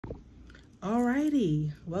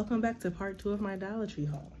Alrighty, welcome back to part 2 of my Dollar Tree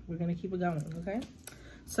haul. We're gonna keep it going, okay?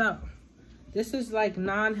 So, this is like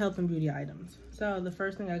non-health and beauty items. So, the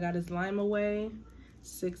first thing I got is Lime Away,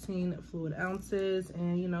 16 fluid ounces,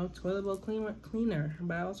 and you know, toilet bowl cleaner.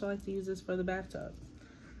 But I also like to use this for the bathtub.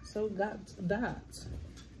 So, got that.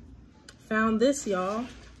 Found this, y'all.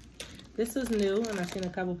 This is new, and I've seen a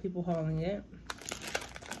couple people hauling it.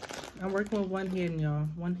 I'm working with one hand, y'all.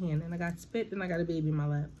 One hand, and I got spit, and I got a baby in my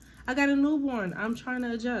lap. I got a newborn. I'm trying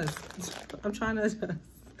to adjust.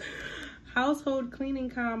 Household cleaning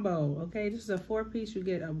combo. Okay, this is a 4-piece. You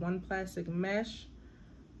get a 1 plastic mesh,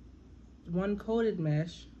 1 coated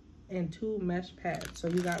mesh, and 2 mesh pads. So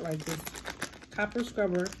you got like this copper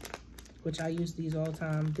scrubber, which I use these all the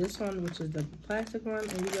time. This one, which is the plastic one,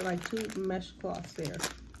 and you get like 2 mesh cloths there.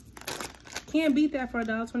 Can't beat that for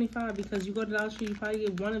 $1.25 because you go to Dollar Tree, you probably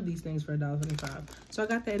get one of these things for $1.25. So I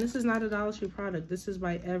got that, and this is not a Dollar Tree product. This is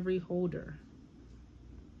by Every Holder.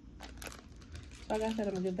 So I got that.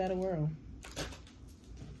 I'm gonna give that a whirl.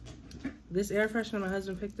 This air freshener, my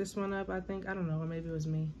husband picked this one up. I think, I don't know, or maybe it was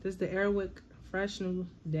me. This is the Airwick Fresh New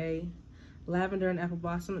Day Lavender and Apple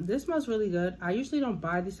Blossom. This smells really good. I usually don't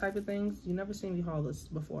buy these type of things. You never seen me haul this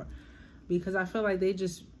before because I feel like they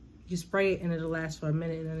just. You spray it and it'll last for a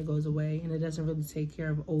minute and then it goes away, and it doesn't really take care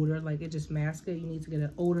of odor. Like, it just masks it. You need to get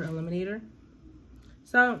an odor eliminator.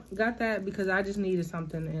 So got that because I just needed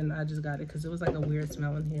something, and I just got it because it was like a weird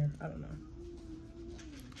smell in here. I don't know.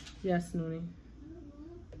 Yes, Noonie.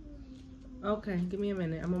 Okay, give me a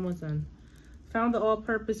minute. I'm almost done. Found the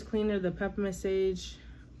all-purpose cleaner, the Peppermint Sage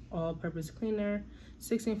all-purpose cleaner,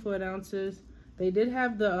 16 fluid ounces. They did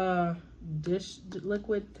have the dish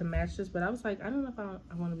liquid to match this, but I was like, I don't know if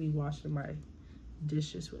I want to be washing my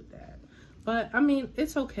dishes with that. But I mean,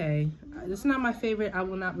 it's okay. It's not my favorite. I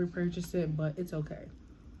will not repurchase it, but it's okay.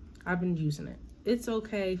 I've been using it. It's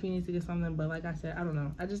okay if you need to get something, but like I said, I don't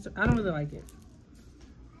know. I don't really like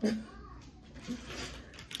it.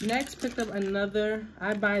 Next, picked up another.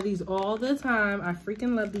 I buy these all the time. I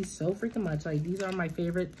freaking love these so freaking much. Like, these are my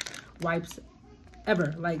favorite wipes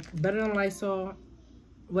ever. Like, better than Lysol.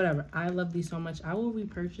 Whatever. I love these so much. I will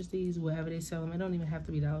repurchase these wherever they sell them. It don't even have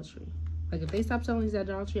to be Dollar Tree. Like, if they stop selling these at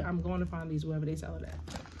Dollar Tree, I'm going to find these wherever they sell it at.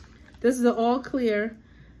 This is the all clear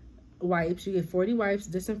wipes. You get 40 wipes,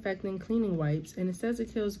 disinfecting, cleaning wipes, and it says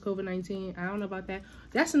it kills COVID-19. I don't know about that.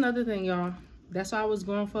 That's another thing, y'all. That's why I was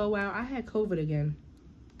going for a while. I had COVID again.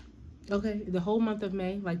 Okay, the whole month of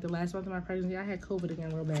May, like the last month of my pregnancy, I had COVID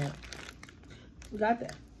again real bad. Got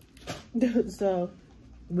that. So,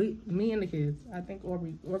 me and the kids. I think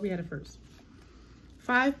Aubrey had it first.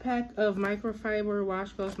 5-pack of microfiber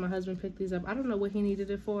washcloths. My husband picked these up. I don't know what he needed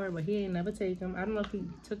it for, but he ain't never take them. I don't know if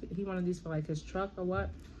he wanted these for like his truck or what.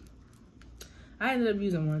 I ended up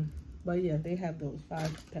using one, but yeah, they have those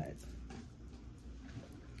 5 packs.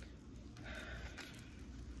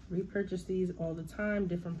 Repurchase these all the time,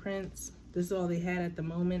 different prints. This is all they had at the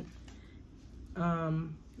moment.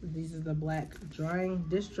 These are the black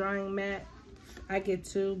dish drying mat. I get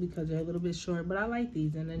 2 because they're a little bit short, but I like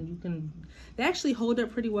these. And then they actually hold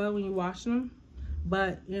up pretty well when you wash them.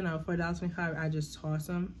 But, you know, for $1.25, I just toss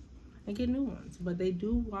them and get new ones. But they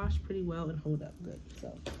do wash pretty well and hold up good.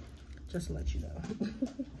 So, just to let you know.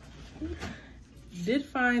 Did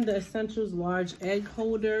find the Essentials large egg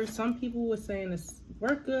holder. Some people were saying this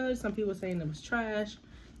worked good. Some people were saying it was trash.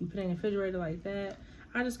 You put it in the refrigerator like that.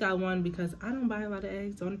 I just got one because I don't buy a lot of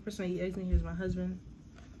eggs. The only person I eat eggs in here is my husband.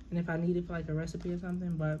 And if I need it for like a recipe or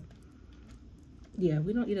something, but yeah,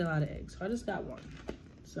 we don't eat a lot of eggs. So I just got one.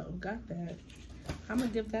 So got that. I'm gonna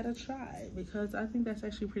give that a try because I think that's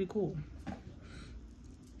actually pretty cool.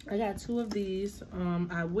 I got 2 of these.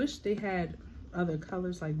 I wish they had other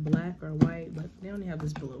colors like black or white, but they only have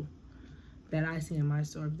this blue that I see in my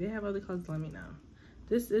store. If they have other colors, let me know.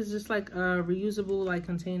 This is just like a reusable like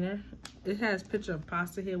container. It has picture of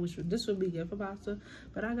pasta here, which this would be good for pasta,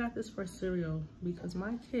 but I got this for cereal because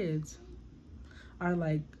my kids are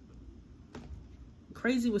like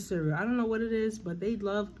crazy with cereal. I don't know what it is, but they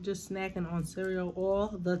love just snacking on cereal all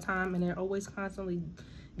the time, and they're always constantly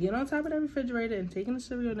getting on top of the refrigerator and taking the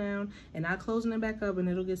cereal down and not closing it back up, and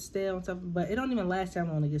it'll get stale and stuff. But it don't even last that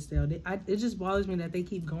long to get stale. It just bothers me that they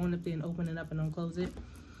keep going up there and opening it up and don't close it.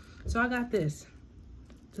 So I got this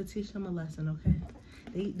to teach them a lesson, okay?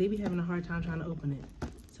 They be having a hard time trying to open it.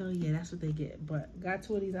 So yeah, that's what they get. But got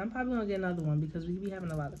 2 of these. I'm probably gonna get another one because we be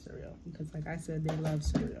having a lot of cereal. Because like I said, they love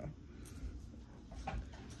cereal.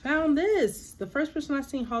 Found this. The first person I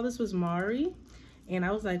seen haul this was Mari. And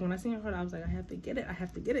I was like, when I seen her, I was like, I have to get it. I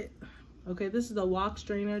have to get it. Okay, this is the wok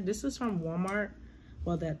strainer. This is from Walmart.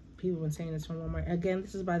 Well, that people have been saying this from Walmart. Again,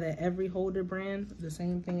 this is by the Every Holder brand. The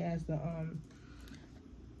same thing as the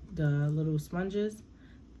little sponges.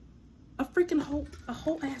 A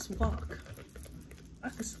whole ass walk. I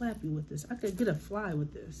could slap you with this. I could get a fly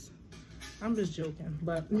with this. I'm just joking,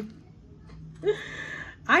 but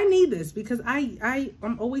I need this because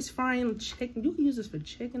I'm always frying chicken. You can use this for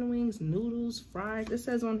chicken wings, noodles, fries. It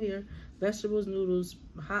says on here, vegetables, noodles,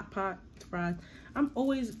 hot pot, fries. I'm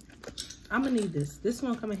gonna need this. This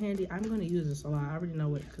one come in handy. I'm gonna use this a lot. I already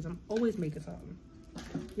know it because I'm always making something.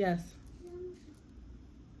 Yes.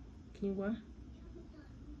 Can you what?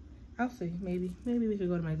 I'll see. Maybe we could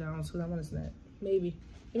go to McDonald's because I want a snack. Maybe.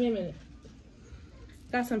 Give me a minute.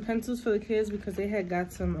 Got some pencils for the kids because they had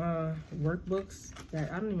got some workbooks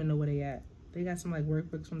that I don't even know where they at. They got some like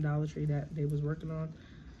workbooks from Dollar Tree that they was working on.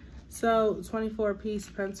 So 24-piece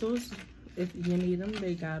pencils. If you need them,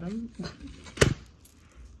 they got them.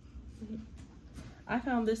 I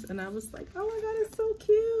found this and I was like, oh my god, it's so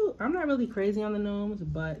cute. I'm not really crazy on the gnomes,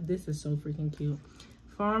 but this is so freaking cute.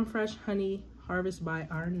 Farm Fresh Honey Harvest by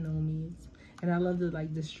Our Gnomies. And I love the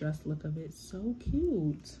like distressed look of it. So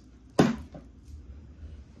cute.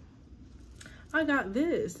 I got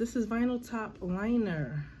this. This is Vinyl Top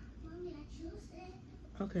Liner.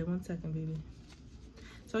 Okay, 1 second, baby.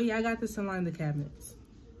 So yeah, I got this to line the cabinets.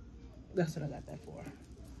 That's what I got that for.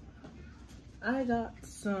 I got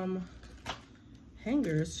some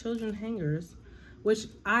hangers, children hangers, which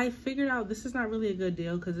I figured out this is not really a good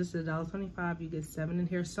deal because this is $1.25. You get 7 in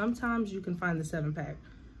here. Sometimes you can find the 7-pack.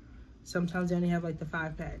 Sometimes they only have like the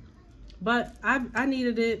 5-pack. But I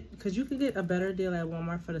needed it because you could get a better deal at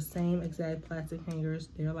Walmart for the same exact plastic hangers.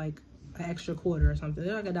 They're like an extra quarter or something.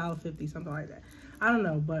 They're like $1.50, something like that. I don't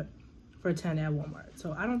know, but for 10 at Walmart.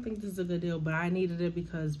 So I don't think this is a good deal, but I needed it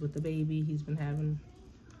because with the baby, he's been having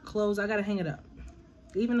clothes. I gotta hang it up.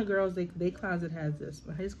 Even the girls, they closet has this,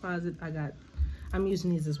 but his closet, I'm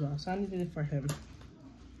using these as well. So I needed it for him.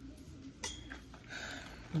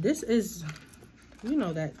 This is, you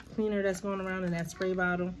know, that cleaner that's going around in that spray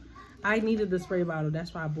bottle. I needed the spray bottle,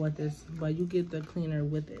 that's why I bought this, but you get the cleaner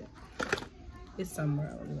with it. It's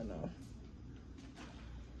somewhere, I don't even know.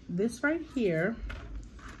 This right here,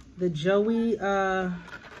 the Joey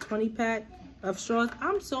 20-pack of straws.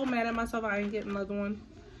 I'm so mad at myself I didn't get another one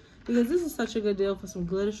because this is such a good deal for some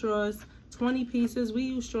glitter straws. 20 pieces. We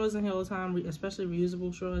use straws in here all the time, especially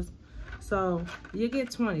reusable straws. So you get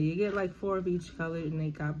 20. You get like 4 of each color, and they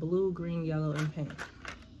got blue, green, yellow, and pink.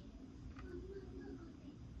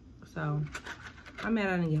 So I'm mad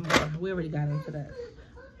I didn't get more. We already got into that.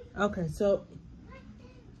 Okay, so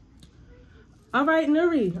all right,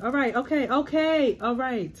 Nuri. All right, okay, all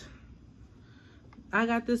right. I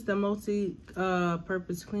got this, the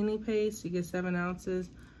multi-purpose cleaning paste. You get 7 ounces.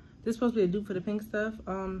 This is supposed to be a dupe for the pink stuff.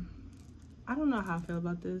 I don't know how I feel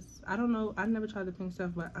about this. I don't know. I never tried the pink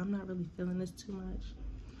stuff, but I'm not really feeling this too much.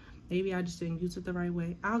 Maybe I just didn't use it the right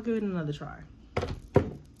way. I'll give it another try.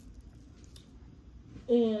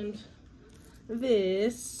 And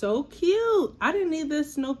this, so cute. I didn't need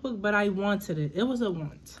this notebook, but I wanted it. It was a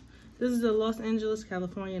want. This is the Los Angeles,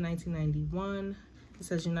 California, 1991. It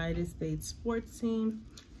says United States Sports Team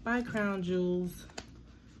by Crown Jewels.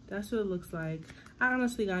 That's what it looks like. I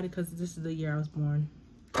honestly got it because this is the year I was born.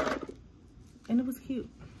 And it was cute.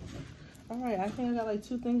 All right, I think I got like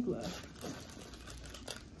 2 things left.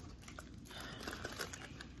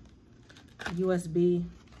 USB.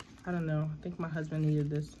 I don't know. I think my husband needed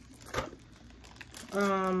this.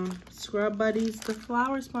 Scrub Buddies, the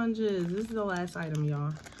flower sponges. This is the last item,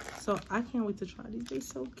 y'all. So I can't wait to try these. They're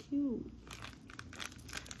so cute.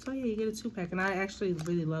 So yeah, you get a 2-pack. And I actually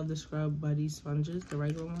really love the Scrub Buddies sponges, the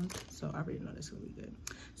regular ones. So I already know this is gonna be good.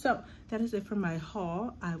 So that is it for my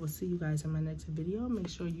haul. I will see you guys in my next video. Make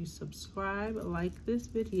sure you subscribe, like this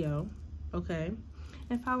video, okay?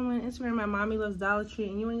 And follow me on Instagram at Mommy Loves Dollar Tree.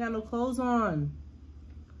 And you ain't got no clothes on.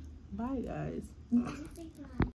 Bye, guys.